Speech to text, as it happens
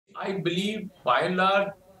I believe by and large,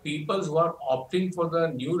 people who are opting for the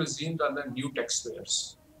new regimes are the new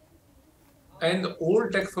taxpayers. And the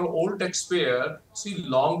old taxpayer, see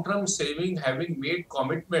long-term saving having made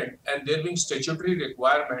commitment and there being statutory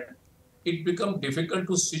requirement, it becomes difficult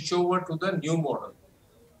to switch over to the new model.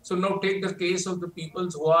 So now take the case of the people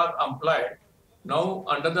who are employed. Now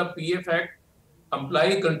under the PF Act,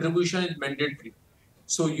 employee contribution is mandatory.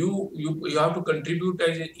 So you have to contribute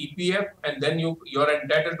as an EPF, and then you're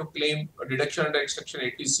entitled to claim a deduction under Section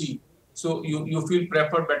 80C. So you feel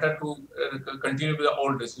better to continue with the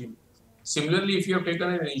old regime. Similarly, if you have taken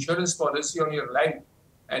an insurance policy on your life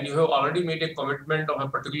and you have already made a commitment of a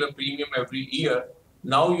particular premium every year,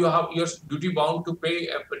 now you're duty bound to pay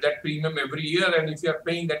that premium every year. And if you are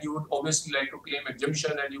paying that, you would obviously like to claim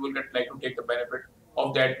exemption and you will like to take the benefit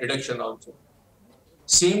of that deduction also.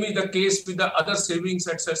 Same is the case with the other savings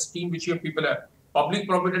at such scheme which your people have. Public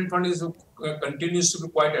Provident Fund is continues to be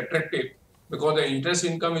quite attractive because the interest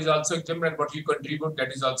income is also exempt, and what you contribute,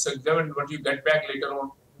 that is also exempt, and what you get back later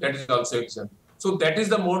on, that is also exempt. So that is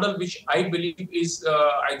the model which I believe is,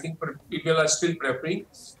 I think people are still preferring,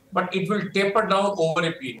 but it will taper down over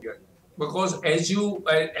a period. Because as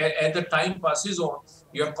the time passes on,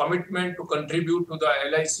 your commitment to contribute to the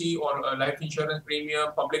LIC or life insurance premium,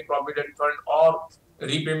 public provident fund, or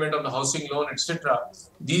repayment of the housing loan, etc.,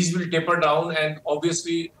 these will taper down, and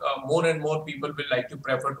obviously more and more people will like to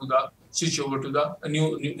prefer to the switch over to the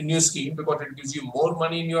new scheme because it gives you more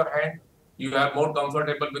money in your hand. You are more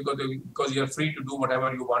comfortable because you are free to do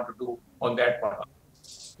whatever you want to do on that part.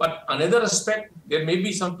 But another aspect, there may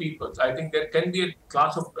be some people, I think there can be a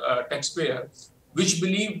class of taxpayers which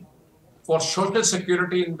believe for social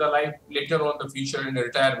security in the life later on the future in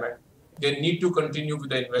retirement, they need to continue with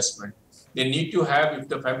the investment. They need to have, if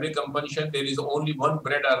the family composition, there is only one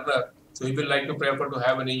bread earner, so he will like to prefer to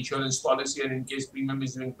have an insurance policy, and in case premium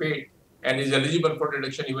is being paid and is eligible for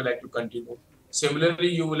deduction, he will like to continue.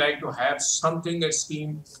 Similarly, you would like to have something, a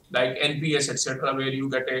scheme like NPS, etc., where you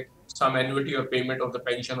get some annuity or payment of the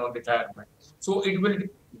pension or retirement. So it will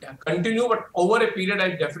continue, but over a period,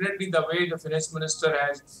 I definitely, the way the finance minister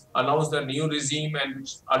has announced the new regime, and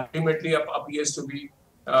which ultimately appears to be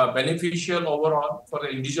beneficial overall for the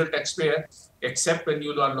individual taxpayer, except when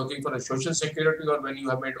you are looking for a social security or when you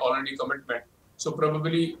have made already commitment. So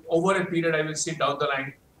probably over a period, I will see down the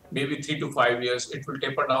line, maybe 3 to 5 years, it will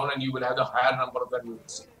taper down and you will have the higher number of the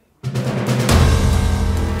units.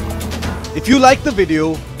 If you like the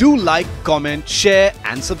video, do like, comment, share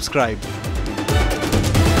and subscribe.